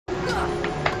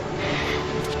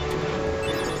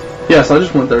Yes, I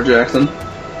just went there, Jackson.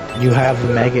 You have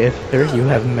Mega Ether, you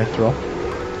have Mithril.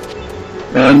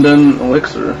 And an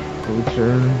elixir.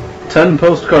 10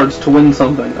 postcards to win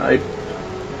something.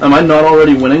 Am I not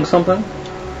already winning something?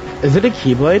 Is it a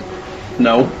Keyblade?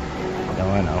 No. No,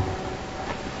 I know.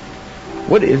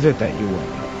 What is it that you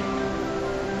win?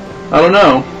 I don't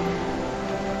know.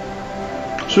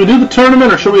 Should we do the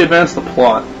tournament or should we advance the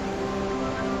plot?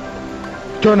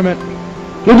 Tournament.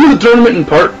 We'll do the tournament in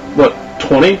part, what,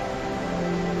 20?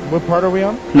 What part are we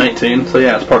on? 19, so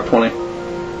yeah, it's part 20.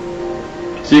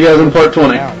 See you guys in part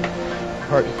 20. See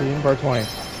you in part 20.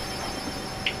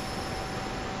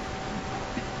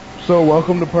 So,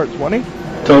 welcome to part 20?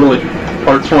 Totally.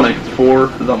 Part 20 for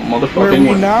the motherfucking where we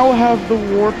win. now have the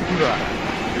warp drive.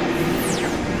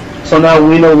 So now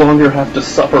we no longer have to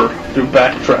suffer through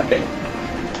backtracking.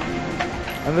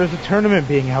 And there's a tournament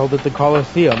being held at the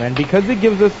Coliseum, and because it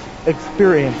gives us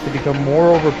experience to become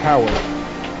more overpowered.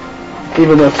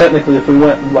 Even though technically if we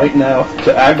went right now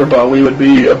to Agrabah, we would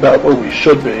be about where we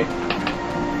should be.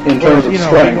 In terms of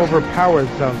strength. Being overpowered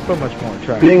sounds so much more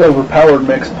attractive. Being overpowered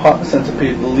makes Pot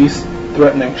Centipede the least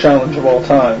threatening challenge of all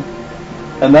time.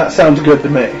 And that sounds good to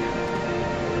me.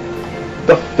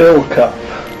 The Phil Cup.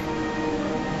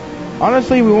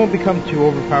 Honestly, we won't become too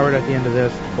overpowered at the end of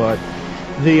this, but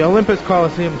the Olympus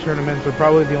Coliseum tournaments are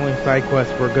probably the only side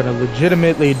quests we're going to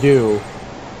legitimately do,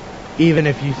 even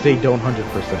if you say don't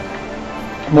 100%.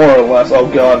 More or less. Oh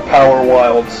god, Power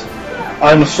Wilds.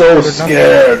 I'm so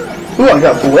scared. Ooh, I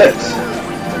got Blitz.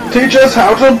 Teach us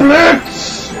how to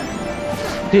Blitz!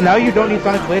 See, now you don't need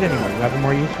Sonic Blade anymore. You have a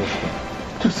more useful skill.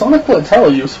 Dude, Sonic Blade's hella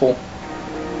useful.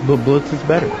 But Blitz is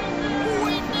better.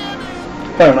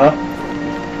 Fair enough.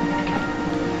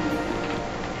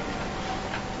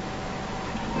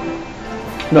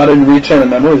 Not in Rechain of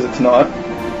Memories, it's not.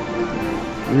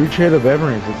 Rechain of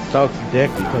Memories, it sucks dick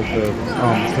because the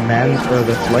commands or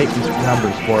the flight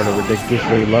numbers for it are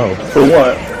ridiculously low. For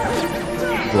what?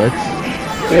 Blitz?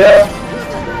 Yeah.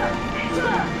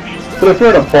 But if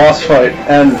you're in a boss fight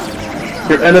and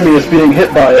your enemy is being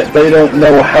hit by it, they don't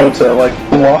know how to, like,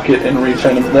 block it in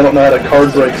Rechain. They don't know how to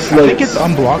card break slates. I think it's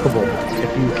unblockable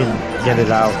if you can get it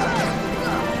out.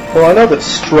 Well, I know that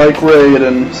Strike Raid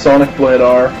and Sonic Blade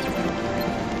are.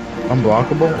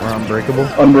 Unblockable or unbreakable?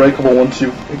 Unbreakable once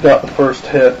you got the first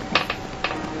hit.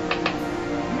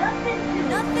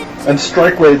 And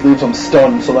Strike Raid leaves them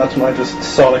stunned, so that's when I just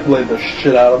Sonic Blade the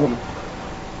shit out of them.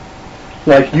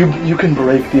 Like, you can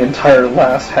break the entire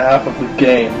last half of the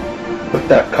game with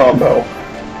that combo.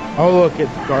 Oh look,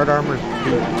 it's guard armor.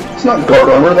 It's not guard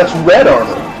armor, that's red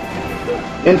armor.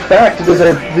 In fact, it is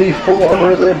the full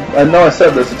armor, I know I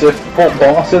said this, it's a full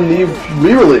boss in the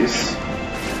re-release.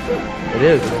 It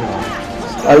is.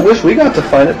 I wish we got to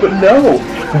fight it, but no!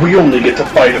 We only get to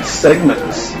fight its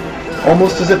segments.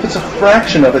 Almost as if it's a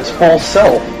fraction of its full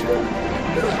self.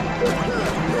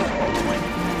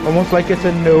 Almost like it's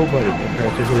a nobody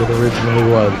compared to who it originally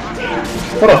was.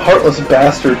 What a heartless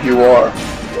bastard you are.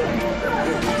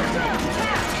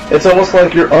 It's almost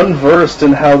like you're unversed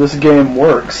in how this game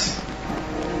works.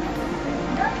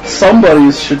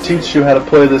 Somebody should teach you how to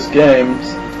play this game.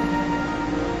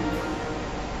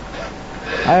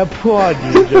 I applaud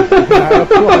you, Justin. I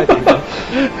applaud you.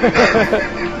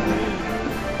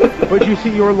 But you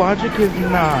see, your logic is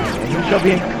 9, and you shall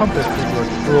be encompassed with your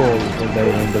trolls at the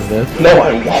end of this. No,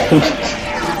 I won't.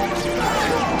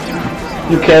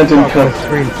 You can't encompass.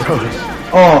 Screen froze.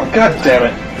 Oh, god damn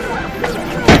it.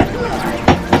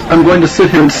 I'm going to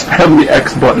sit here and spam the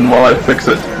X button while I fix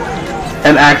it.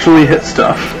 And actually hit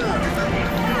stuff.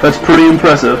 That's pretty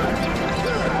impressive.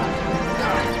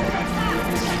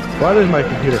 Why does my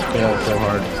computer fail so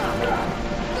hard?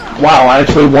 Wow, I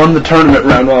actually won the tournament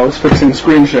round while I was fixing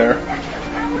screen share.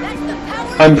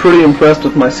 I'm pretty impressed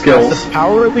with my skills. That's the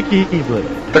power of the Keyblade.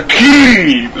 The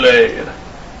Keyblade!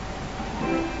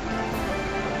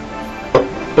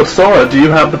 But Sora, do you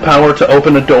have the power to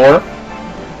open a door?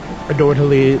 A door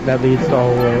that leads to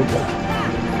all worlds.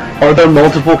 Are there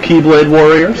multiple Keyblade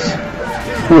warriors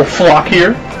who will flock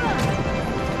here?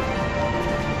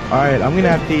 Alright, I'm gonna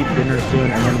have to eat dinner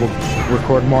soon and then we'll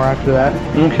record more after that.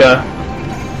 Okay.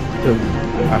 Cause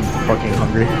I'm fucking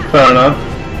hungry. Fair enough.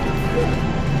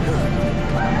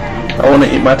 I want to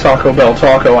eat my Taco Bell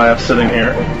taco I have sitting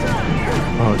here.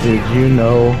 Oh dude, you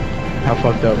know how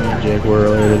fucked up me and Jake were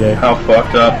earlier today? How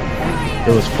fucked up?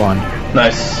 It was fun.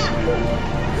 Nice.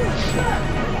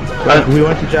 Like, we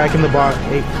went to Jack in the Box,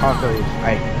 ate tacos,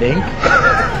 I think.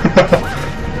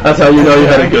 That's how you know you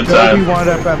had a good time. We wound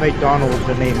up at McDonald's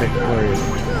and ate McFlurry.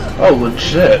 Oh,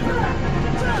 legit. I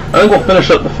think we'll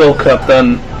finish up the Phil Cup,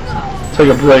 then take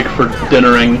a break for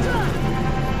dinnering.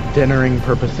 dinnering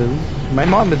purposes. My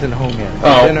mom isn't home yet. So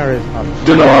Oh. dinner is not.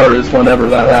 Dinner is whenever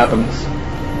that happens.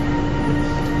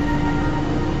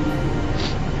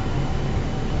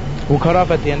 We'll cut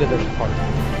off at the end of this part.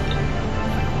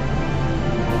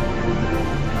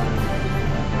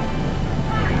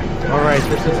 Alright,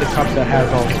 this is the cup that has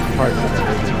all the parts.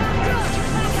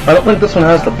 I don't think this one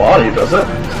has the body, does it?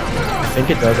 I think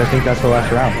it does. I think that's the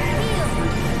last round.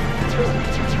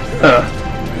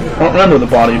 I don't remember the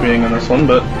body being in this one,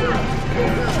 but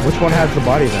Which one has the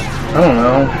body then? I don't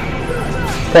know.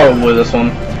 Probably this one.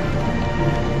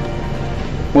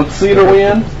 What seat are we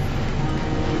in?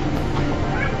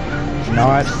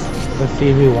 Not the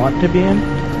seed we want to be in.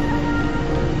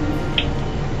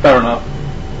 Fair enough.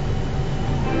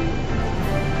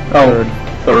 Oh,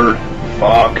 third.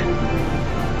 Fuck.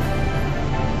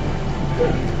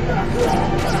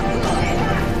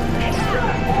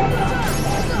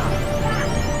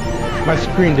 My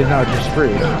screen did not just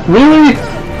freeze. Really?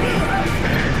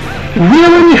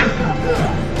 Really?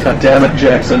 God damn it,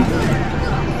 Jackson.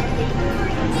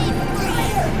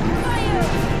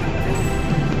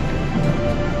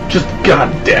 Just god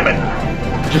damn it.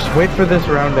 Just wait for this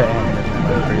round to end.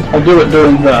 I'll do it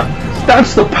during the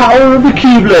 "That's the power of the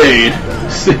Keyblade"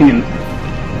 scene.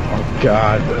 Oh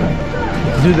god.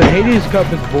 Dude, the Hades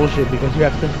Cup is bullshit because you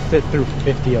have to sit through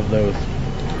 50 of those.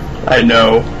 I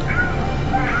know.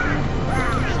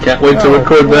 Can't wait to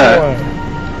record that.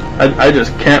 I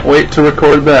just can't wait to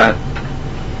record that.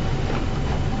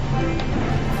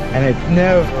 And it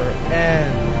never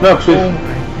ends. No, cause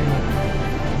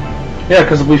yeah,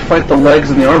 because we fight the legs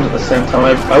and the arms at the same time.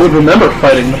 I would remember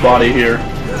fighting the body here.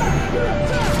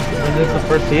 Is this the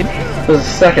first seed? This is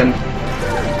the second.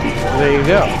 There you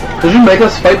go. Did you make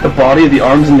us fight the body, the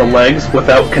arms, and the legs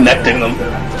without connecting them?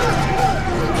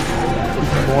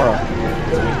 Moral.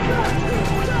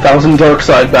 1000 Dark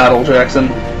Side battle, Jackson.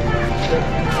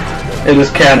 It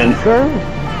is canon. Sure.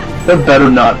 There better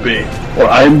not be, or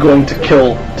I am going to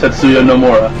kill Tetsuya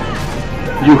Nomura.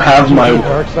 You have my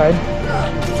Dark Side?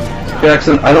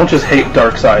 Jackson, I don't just hate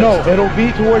Dark Side. No, it'll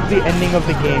be towards the ending of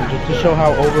the game just to show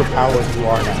how overpowered you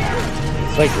are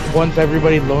now. Like, once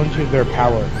everybody loans you their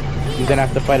power, you're gonna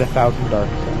have to fight 1000 Dark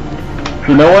Side.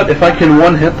 You know what? If I can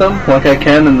one-hit them, like I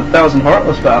can in the 1000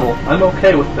 Heartless battle, I'm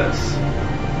okay with this.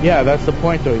 Yeah, that's the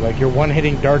point though. Like, you're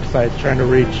one-hitting Dark Sides trying to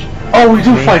reach... Oh, we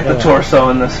do fight the torso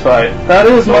in this fight. That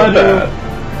is my bad.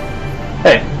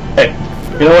 Hey,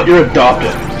 you know what? You're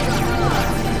adopted.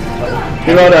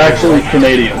 You're not actually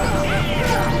Canadian.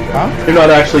 Huh? You're not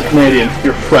actually Canadian.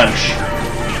 You're French.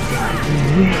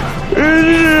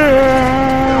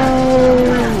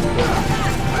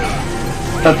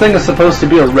 That thing is supposed to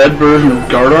be a red version of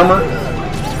guard armor?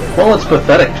 Well, it's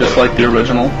pathetic, just like the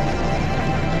original.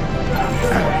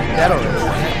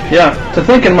 Yeah, to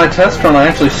think in my test run I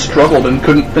actually struggled and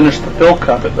couldn't finish the fill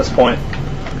cup at this point.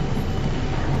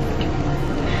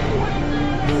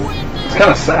 It's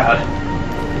kind of sad.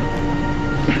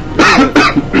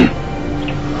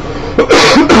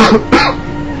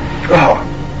 Oh.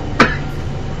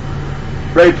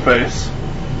 Rape face.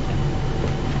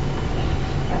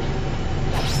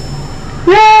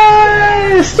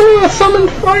 Yay! Still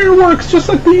summoned fireworks, just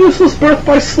like the useless birth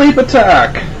by sleep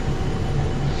attack.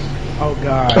 Oh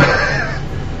god.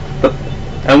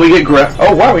 And we get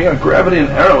oh wow, we got gravity and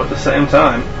arrow at the same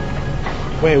time.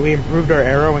 Wait, we improved our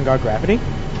arrow and got gravity?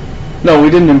 No, we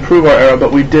didn't improve our arrow,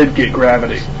 but we did get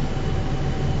gravity.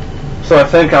 So I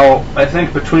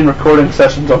think between recording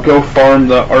sessions I'll go farm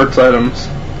the arts items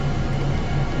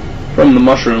from the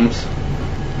mushrooms.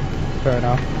 Fair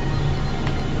enough.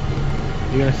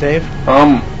 You gonna save?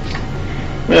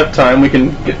 We have time. We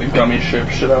can get the gummy ship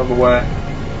shit out of the way.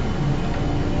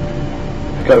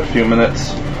 Got a few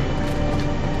minutes.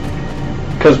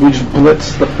 Because we just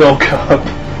blitzed the fill cup.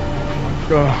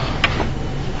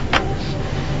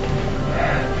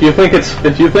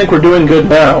 If you think we're doing good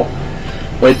now,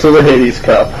 wait till the Hades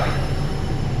Cup.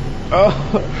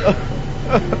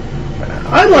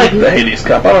 I like the Hades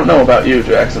Cup. I don't know about you,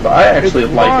 Jackson, but I actually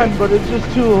like it. But it's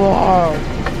just too long.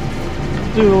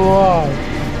 Too long.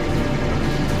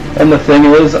 And the thing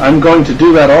is, I'm going to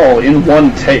do that all in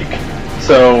one take.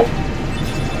 So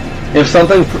if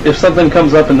something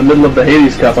comes up in the middle of the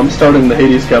Hades Cup, I'm starting the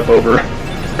Hades Cup over.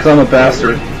 Because I'm a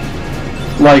bastard.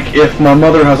 Like, if my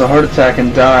mother has a heart attack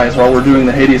and dies while we're doing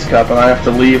the Hades Cup and I have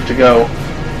to leave to go,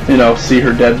 see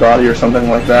her dead body or something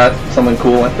like that, something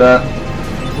cool like that.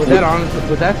 Would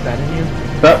that sadden you?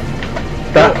 Well,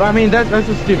 I mean, that's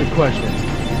a stupid question.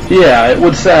 Yeah, it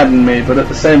would sadden me, but at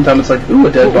the same time it's like, ooh, a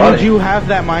dead body. Would you have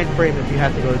that mind frame if you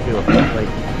had to go do it? Like,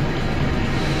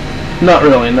 not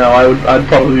really, no. I'd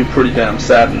probably be pretty damn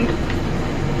saddened.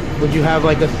 Would you have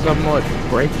like a somewhat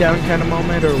breakdown kind of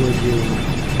moment, or would you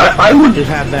I would just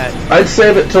have that? I'd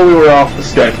save it till we were off the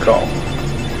Skype call.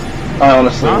 I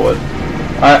honestly would.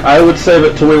 I would save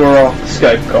it till we were off the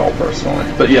Skype call, personally.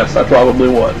 But yes, I probably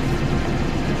would.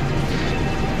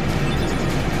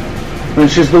 I mean,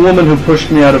 she's the woman who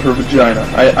pushed me out of her vagina.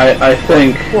 I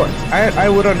think... Of course. I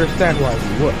would understand why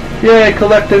you would. Yay,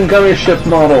 collecting gummy ship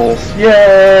models.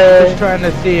 Yay! Just trying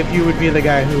to see if you would be the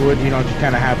guy who would, just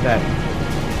kind of have that,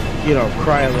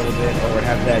 cry a little bit, or would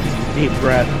have that deep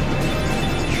breath,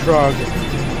 shrug,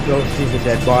 go see the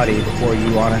dead body before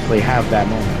you honestly have that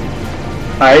moment.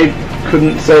 I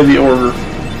couldn't say the order,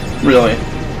 really.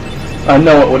 I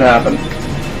know what would happen.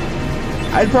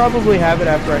 I'd probably have it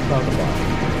after I saw the body.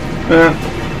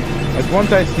 Like,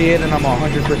 once I see it and I'm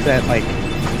 100%, like,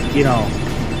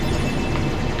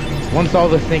 once all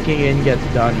the thinking in gets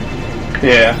done.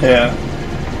 Yeah.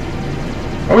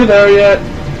 Are we there yet?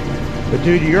 But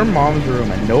dude, your mom's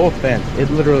room, and no offense, it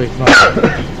literally smells like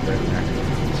right there.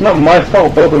 It's not my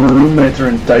fault both of her roommates are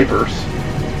in diapers.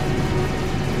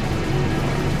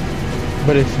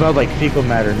 But it smelled like fecal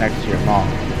matter next to your mom.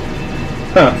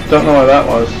 Huh, don't know why that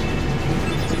was.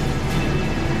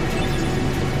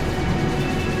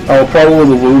 Oh, probably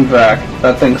the wound vac.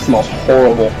 That thing smells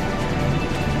horrible.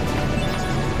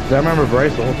 So I remember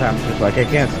Bryce the whole time was just like, I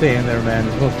can't stay in there, man.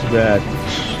 It smells too bad.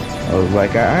 I was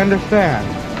like, I understand.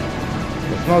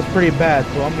 It smells pretty bad,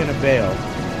 so I'm gonna bail.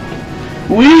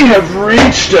 We have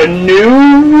reached a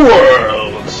new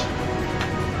world.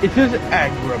 It is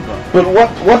Agrabah. But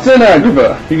what's in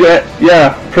Agrabah?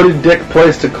 Pretty dick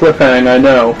place to cliffhang, I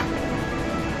know.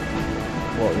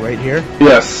 What, right here?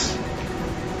 Yes.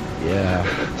 Yeah.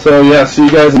 So yeah, see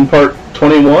you guys in part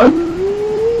 21?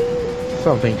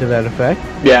 Something to that effect.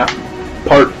 Yeah.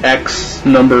 Part X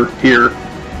number here.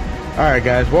 Alright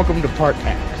guys, welcome to part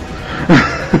X.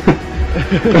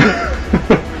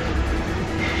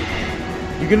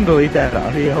 You can delete that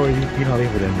audio or you can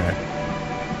leave it in there.